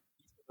 right? Mm-hmm.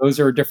 Those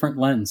are a different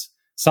lens.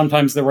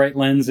 Sometimes the right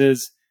lens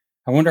is,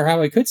 I wonder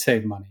how I could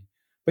save money.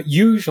 But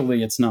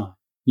usually it's not.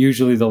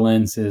 Usually the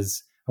lens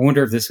is, I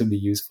wonder if this would be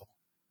useful,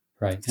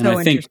 right? And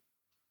I think,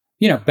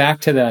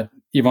 back to that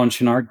Yvon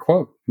Chouinard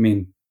quote, I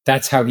mean,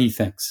 that's how he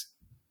thinks.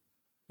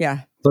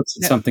 Yeah. Looks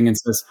at something and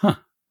says,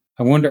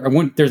 I wonder,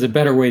 there's a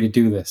better way to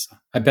do this.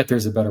 I bet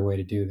there's a better way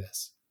to do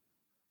this.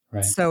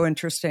 Right. So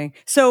interesting.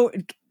 So,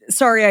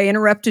 sorry, I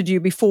interrupted you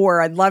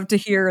before. I'd love to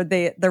hear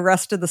the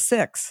rest of the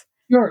 6.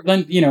 Sure.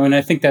 And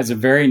I think that's a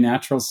very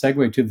natural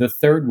segue to the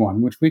third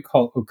one, which we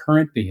call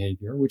occurrent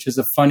behavior, which is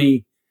a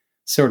funny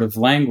sort of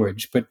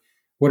language, but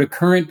what a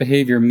current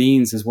behavior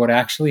means is what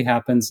actually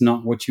happens,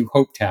 not what you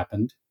hoped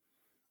happened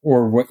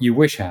or what you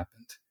wish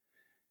happened.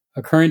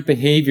 A current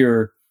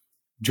behavior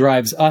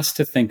drives us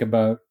to think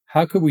about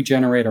how could we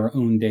generate our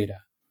own data.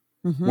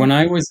 Mm-hmm. When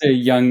I was a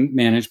young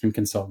management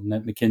consultant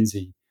at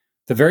McKinsey,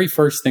 the very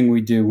first thing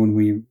we do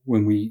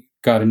when we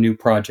got a new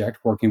project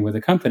working with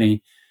a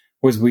company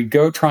was we'd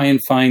go try and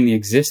find the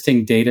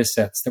existing data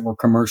sets that were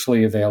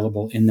commercially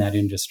available in that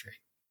industry,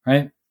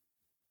 right?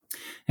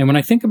 And when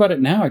I think about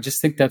it now, I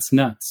just think that's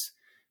nuts.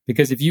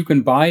 Because if you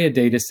can buy a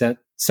data set,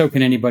 so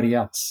can anybody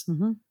else,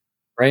 mm-hmm.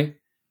 right?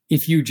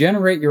 If you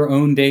generate your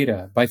own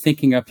data by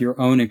thinking up your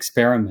own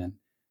experiment,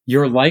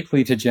 you're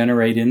likely to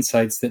generate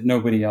insights that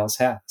nobody else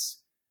has,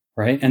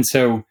 right? And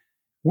so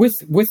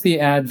with the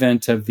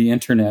advent of the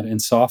internet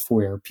and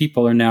software,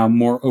 people are now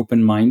more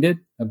open-minded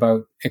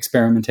about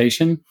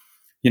experimentation.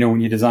 You know,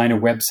 when you design a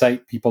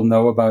website, people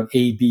know about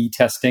A/B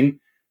testing.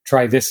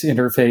 Try this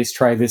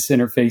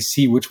interface,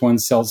 see which one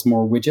sells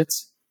more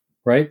widgets,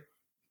 right?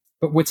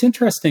 But what's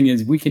interesting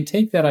is we can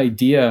take that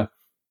idea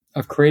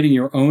of creating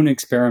your own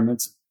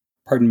experiments,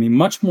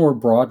 much more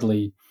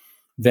broadly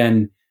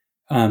than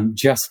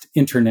just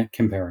internet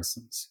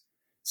comparisons.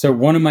 So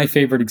one of my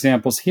favorite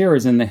examples here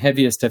is in the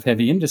heaviest of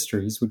heavy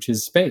industries, which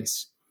is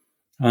space.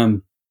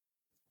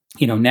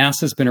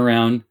 NASA's been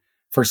around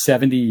for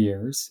 70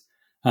 years.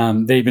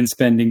 They've been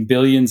spending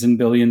billions and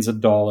billions of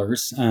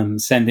dollars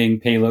sending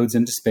payloads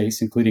into space,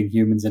 including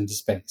humans into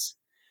space.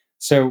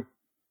 So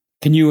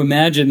can you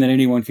imagine that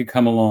anyone could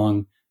come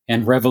along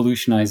and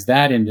revolutionize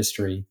that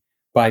industry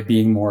by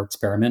being more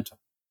experimental?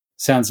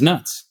 Sounds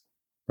nuts,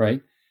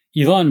 right?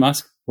 Elon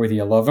Musk, whether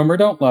you love him or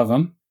don't love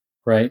him,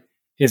 right,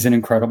 is an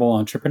incredible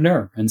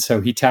entrepreneur. And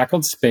so he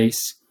tackled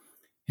space.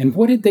 And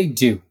what did they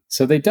do?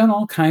 So they've done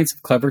all kinds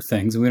of clever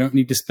things, and we don't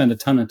need to spend a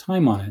ton of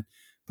time on it.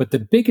 But the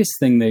biggest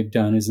thing they've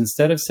done is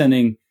instead of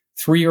sending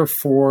 3 or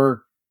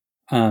 4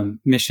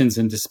 missions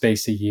into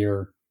space a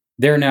year,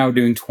 they're now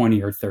doing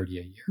 20 or 30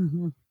 a year.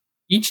 Mm-hmm.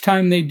 Each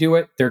time they do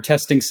it, they're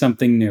testing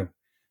something new.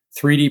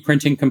 3D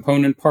printing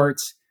component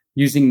parts,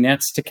 using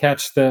nets to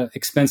catch the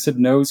expensive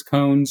nose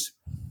cones,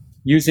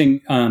 using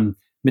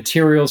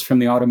materials from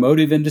the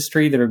automotive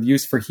industry that are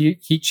used for heat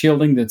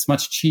shielding that's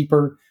much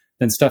cheaper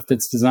than stuff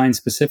that's designed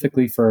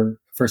specifically for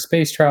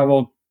space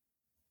travel.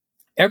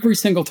 Every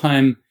single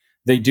time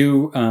they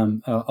do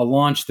a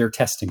launch, they're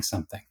testing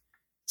something.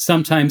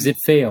 Sometimes it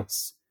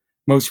fails.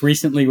 Most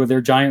recently, with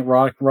their giant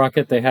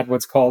rocket, they had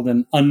what's called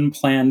an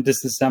unplanned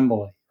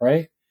disassembly,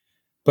 right?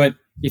 But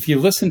if you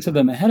listen to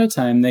them ahead of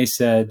time, they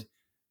said,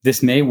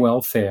 this may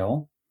well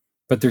fail,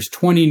 but there's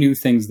 20 new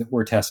things that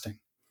we're testing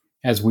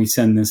as we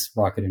send this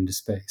rocket into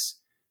space.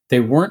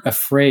 They weren't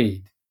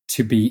afraid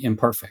to be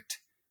imperfect.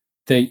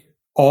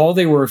 All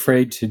they were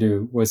afraid to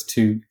do was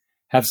to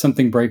have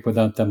something break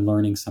without them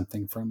learning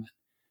something from it.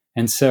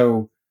 And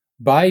so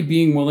by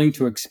being willing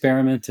to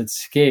experiment at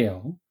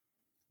scale,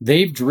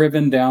 they've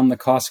driven down the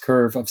cost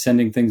curve of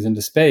sending things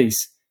into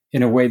space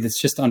in a way that's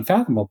just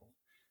unfathomable.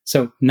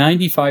 So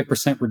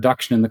 95%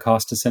 reduction in the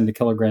cost to send a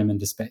kilogram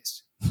into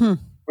space,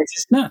 which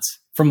is nuts.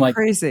 From like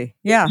crazy.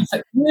 Yeah.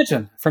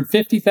 Imagine from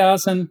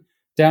 50,000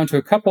 down to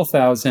a couple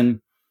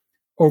thousand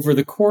over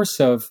the course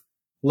of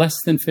less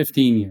than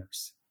 15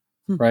 years,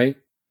 right?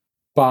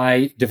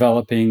 By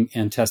developing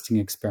and testing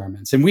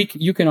experiments. And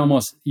you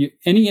can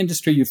any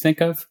industry you think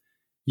of,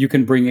 you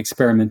can bring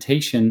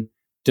experimentation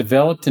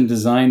developed and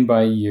designed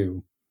by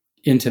you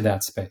into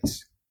that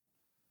space.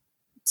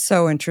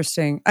 So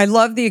interesting. I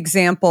love the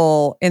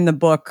example in the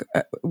book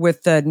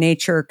with the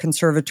nature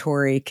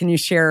conservatory. Can you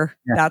share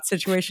that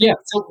situation? Yeah.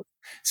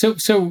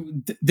 So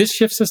this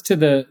shifts us to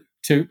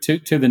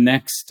the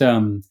next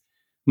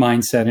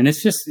mindset, and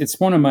it's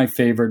one of my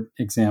favorite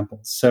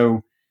examples.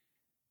 So,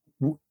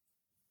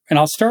 and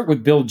I'll start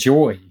with Bill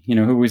Joy,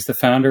 who was the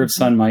founder of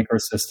Sun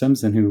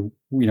Microsystems and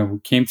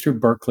who came through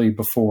Berkeley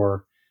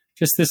before.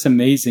 Just this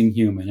amazing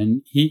human,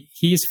 and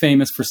he's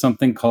famous for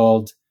something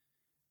called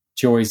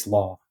Joy's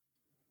Law.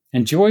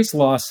 And Joy's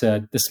Law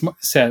says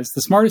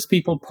the smartest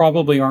people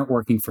probably aren't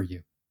working for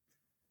you.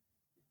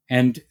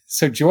 And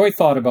so Joy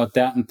thought about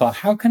that and thought,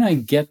 how can I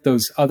get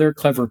those other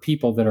clever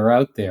people that are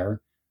out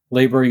there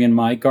laboring in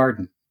my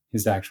garden?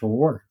 His actual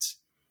words.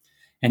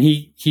 And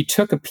he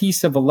took a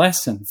piece of a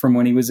lesson from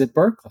when he was at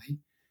Berkeley,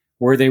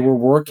 where they were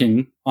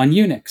working on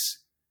Unix,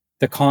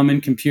 the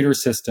common computer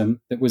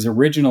system that was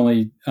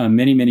originally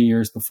many, many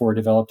years before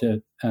developed at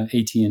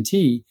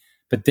AT&T,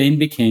 but then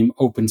became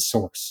open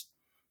source.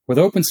 With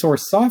open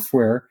source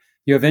software,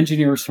 you have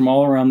engineers from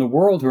all around the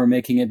world who are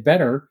making it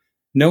better.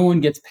 No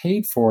one gets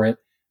paid for it,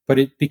 but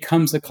it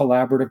becomes a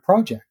collaborative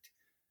project.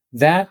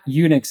 That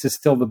Unix is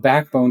still the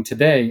backbone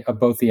today of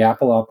both the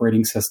Apple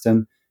operating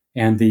system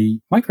and the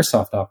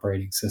Microsoft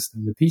operating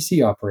system, the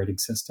PC operating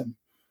system.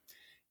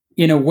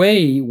 In a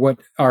way, what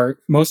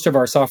most of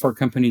our software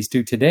companies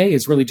do today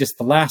is really just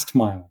the last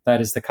mile.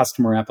 That is the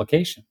customer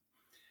application.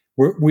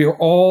 We're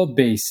all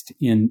based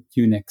in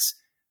Unix,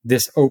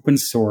 this open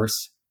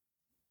source,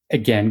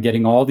 again,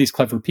 getting all these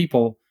clever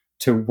people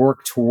to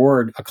work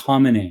toward a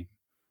common aim.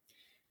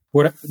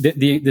 What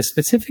the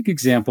specific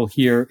example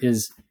here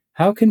is,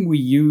 how can we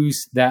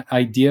use that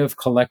idea of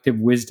collective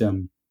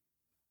wisdom,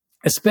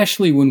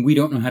 especially when we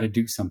don't know how to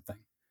do something?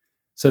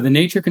 So the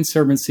Nature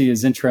Conservancy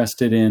is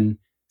interested in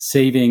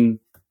saving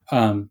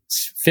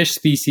fish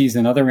species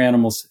and other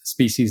animal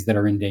species that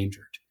are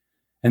endangered.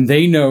 And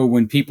they know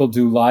when people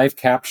do live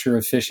capture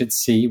of fish at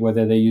sea,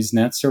 whether they use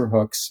nets or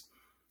hooks,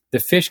 the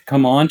fish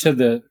come onto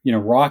the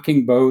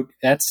rocking boat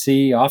at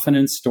sea, often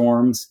in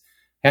storms,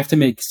 have to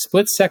make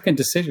split-second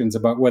decisions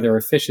about whether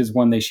a fish is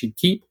one they should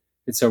keep,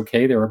 it's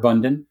okay, they're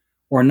abundant,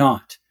 or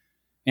not.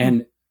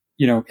 And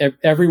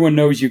everyone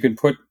knows you can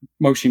put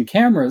motion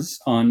cameras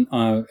on,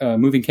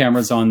 moving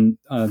cameras on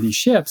these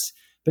ships,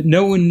 but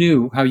no one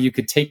knew how you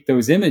could take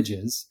those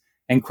images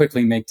and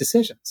quickly make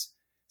decisions.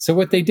 So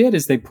what they did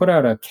is they put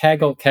out a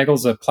Kaggle.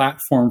 Kaggle's a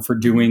platform for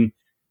doing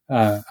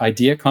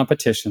idea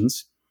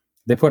competitions.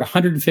 They put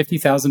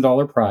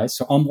 $150,000 prize,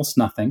 so almost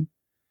nothing,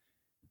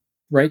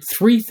 right?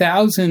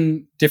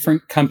 3,000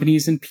 different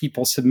companies and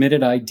people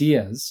submitted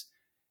ideas.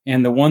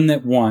 And the one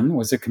that won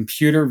was a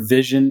computer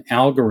vision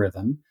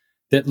algorithm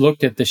that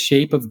looked at the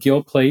shape of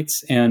gill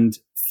plates and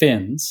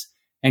fins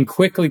and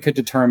quickly could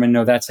determine,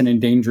 no, that's an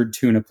endangered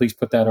tuna. Please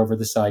put that over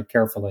the side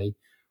carefully.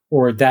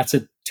 Or that's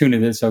a tuna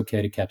that's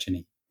okay to catch and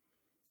eat.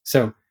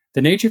 So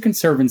the Nature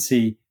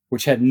Conservancy,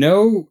 which had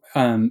no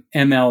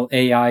ML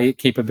AI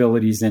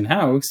capabilities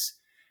in-house,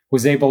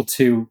 was able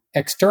to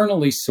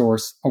externally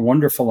source a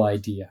wonderful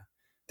idea.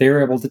 They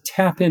were able to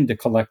tap into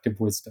collective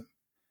wisdom.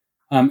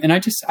 And I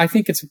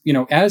think it's,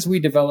 as we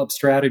develop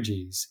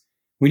strategies,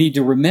 we need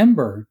to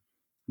remember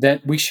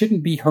that we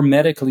shouldn't be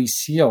hermetically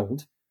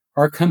sealed.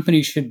 Our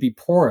company should be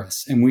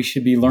porous, and we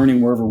should be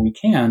learning wherever we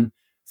can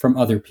from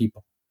other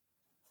people.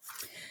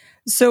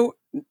 So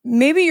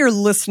maybe you're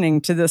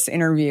listening to this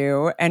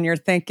interview and you're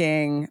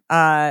thinking,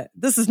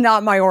 this is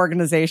not my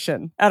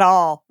organization at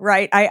all,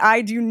 right?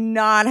 I do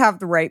not have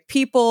the right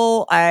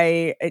people.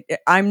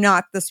 I'm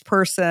not this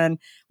person.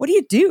 What do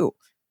you do?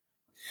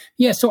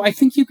 Yeah, so I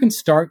think you can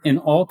start in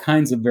all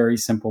kinds of very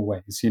simple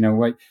ways.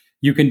 What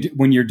you can do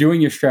when you're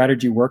doing your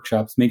strategy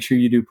workshops, make sure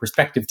you do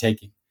perspective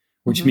taking,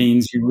 which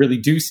means you really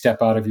do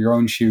step out of your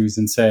own shoes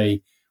and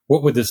say,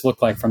 what would this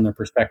look like from the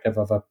perspective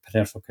of a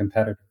potential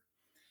competitor?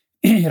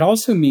 It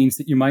also means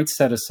that you might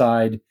set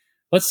aside,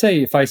 let's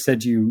say if I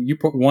said you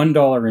put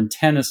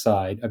 $1.10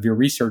 aside of your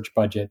research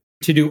budget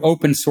to do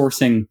open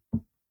sourcing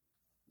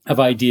of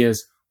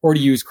ideas or to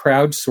use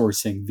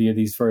crowdsourcing via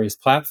these various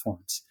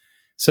platforms,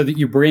 so that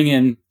you bring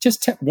in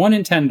just $1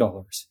 in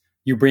 $10,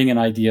 you bring in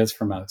ideas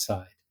from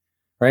outside,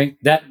 right?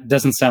 That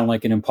doesn't sound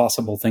like an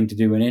impossible thing to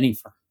do in any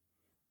firm.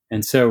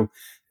 And so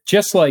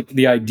just like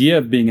the idea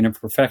of being an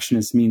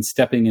imperfectionist means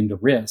stepping into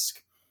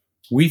risk,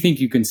 we think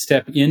you can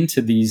step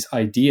into these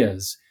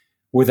ideas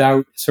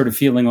without sort of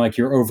feeling like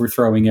you're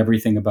overthrowing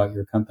everything about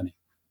your company.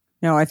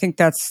 No, I think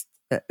that's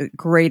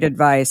great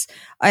advice.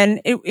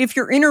 And if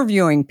you're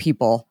interviewing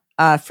people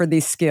for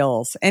these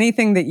skills,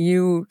 anything that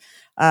you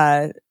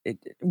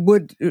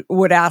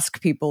would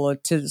ask people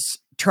to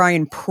try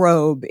and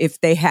probe if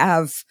they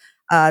have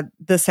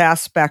this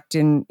aspect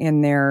in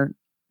their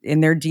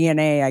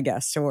DNA, I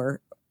guess, or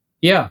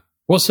yeah.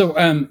 Well, so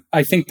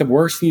I think the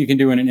worst thing you can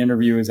do in an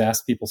interview is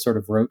ask people sort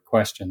of rote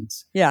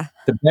questions. Yeah.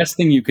 The best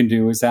thing you can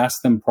do is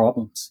ask them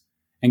problems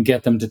and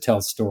get them to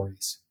tell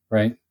stories,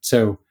 right?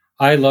 So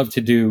I love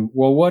to do,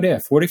 well, what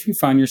if you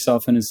find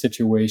yourself in a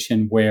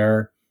situation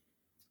where,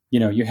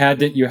 you had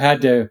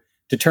to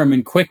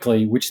determine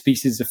quickly which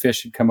species of fish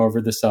should come over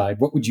the side?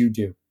 What would you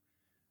do,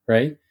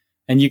 right?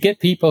 And you get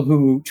people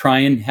who try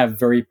and have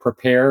very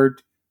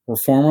prepared or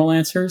formal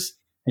answers,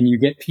 and you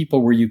get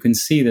people where you can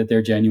see that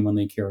they're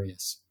genuinely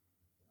curious.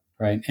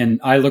 Right. And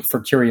I look for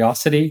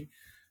curiosity.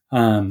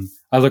 I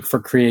look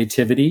for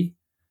creativity.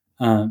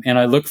 And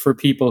I look for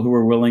people who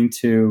are willing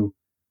to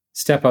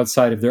step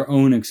outside of their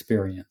own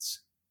experience.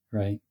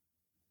 Right.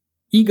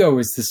 Ego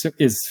is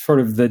sort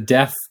of the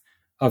death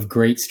of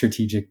great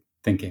strategic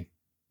thinking.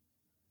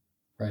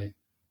 Right.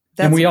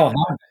 And we all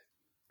have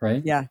it.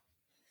 Right. Yeah.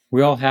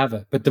 We all have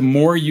it. But the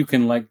more you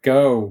can let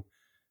go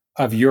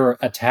of your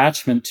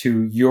attachment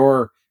to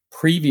your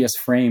previous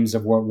frames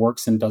of what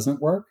works and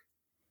doesn't work,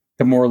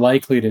 the more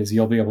likely it is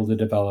you'll be able to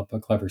develop a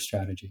clever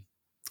strategy.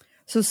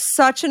 So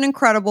such an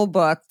incredible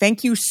book.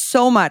 Thank you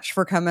so much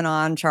for coming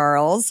on,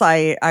 Charles.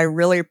 I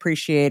really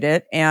appreciate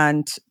it.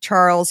 And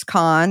Charles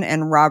Conn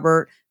and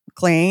Robert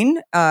McLean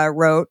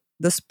wrote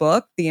this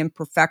book, The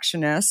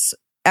Imperfectionists.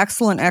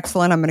 Excellent.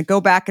 I'm going to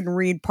go back and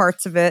read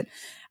parts of it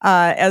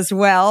as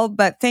well.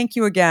 But thank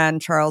you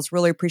again, Charles.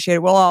 Really appreciate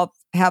it. We'll all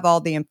have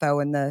all the info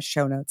in the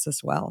show notes as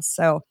well.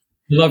 So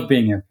love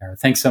being here, Kara.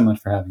 Thanks so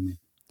much for having me.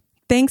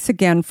 Thanks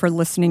again for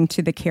listening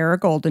to The Kara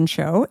Goldin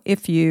Show.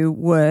 If you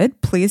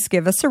would, please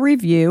give us a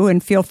review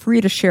and feel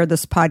free to share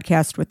this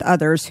podcast with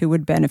others who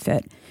would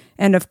benefit.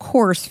 And of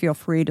course, feel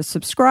free to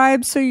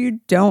subscribe so you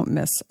don't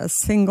miss a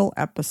single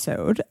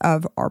episode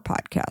of our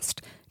podcast.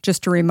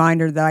 Just a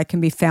reminder that I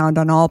can be found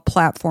on all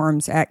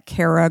platforms at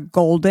Kara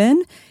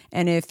Goldin.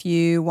 And if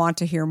you want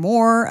to hear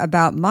more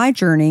about my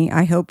journey,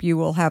 I hope you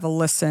will have a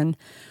listen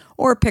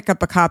or pick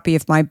up a copy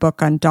of my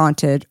book,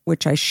 Undaunted,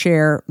 which I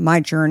share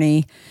my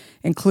journey,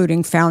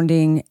 including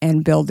founding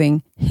and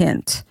building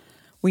Hint.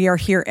 We are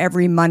here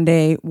every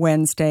Monday,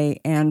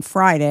 Wednesday, and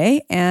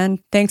Friday. And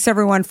thanks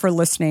everyone for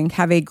listening.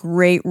 Have a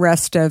great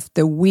rest of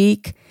the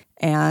week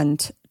and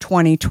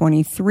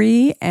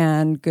 2023,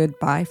 and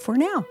goodbye for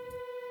now.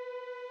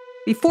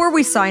 Before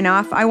we sign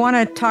off, I want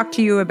to talk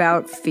to you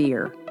about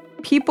fear.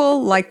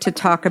 People like to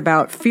talk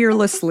about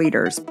fearless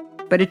leaders,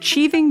 but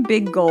achieving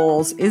big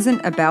goals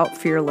isn't about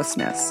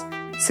fearlessness.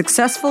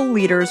 Successful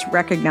leaders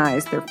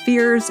recognize their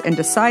fears and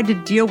decide to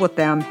deal with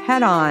them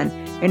head on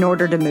in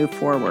order to move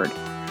forward.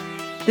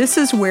 This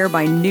is where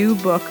my new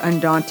book,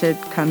 Undaunted,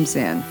 comes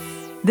in.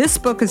 This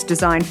book is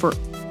designed for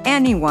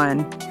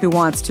anyone who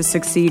wants to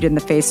succeed in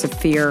the face of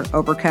fear,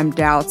 overcome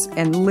doubts,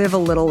 and live a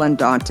little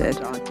undaunted.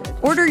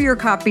 Order your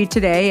copy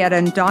today at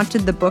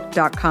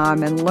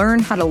undauntedthebook.com and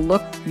learn how to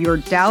look your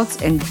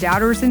doubts and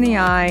doubters in the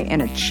eye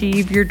and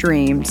achieve your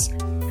dreams.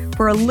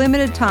 For a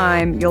limited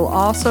time, you'll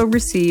also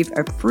receive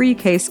a free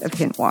case of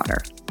Hint water.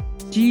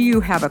 Do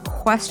you have a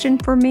question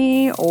for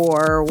me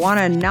or want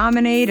to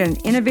nominate an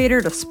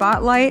innovator to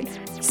spotlight?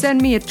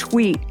 Send me a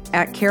tweet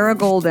at Kara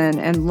Golden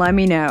and let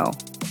me know.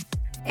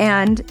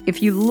 And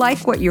if you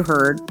like what you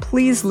heard,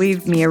 please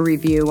leave me a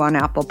review on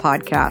Apple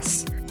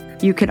Podcasts.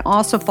 You can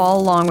also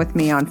follow along with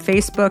me on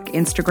Facebook,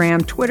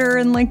 Instagram, Twitter,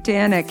 and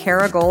LinkedIn at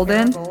Kara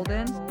Golden.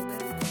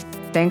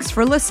 Thanks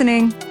for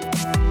listening.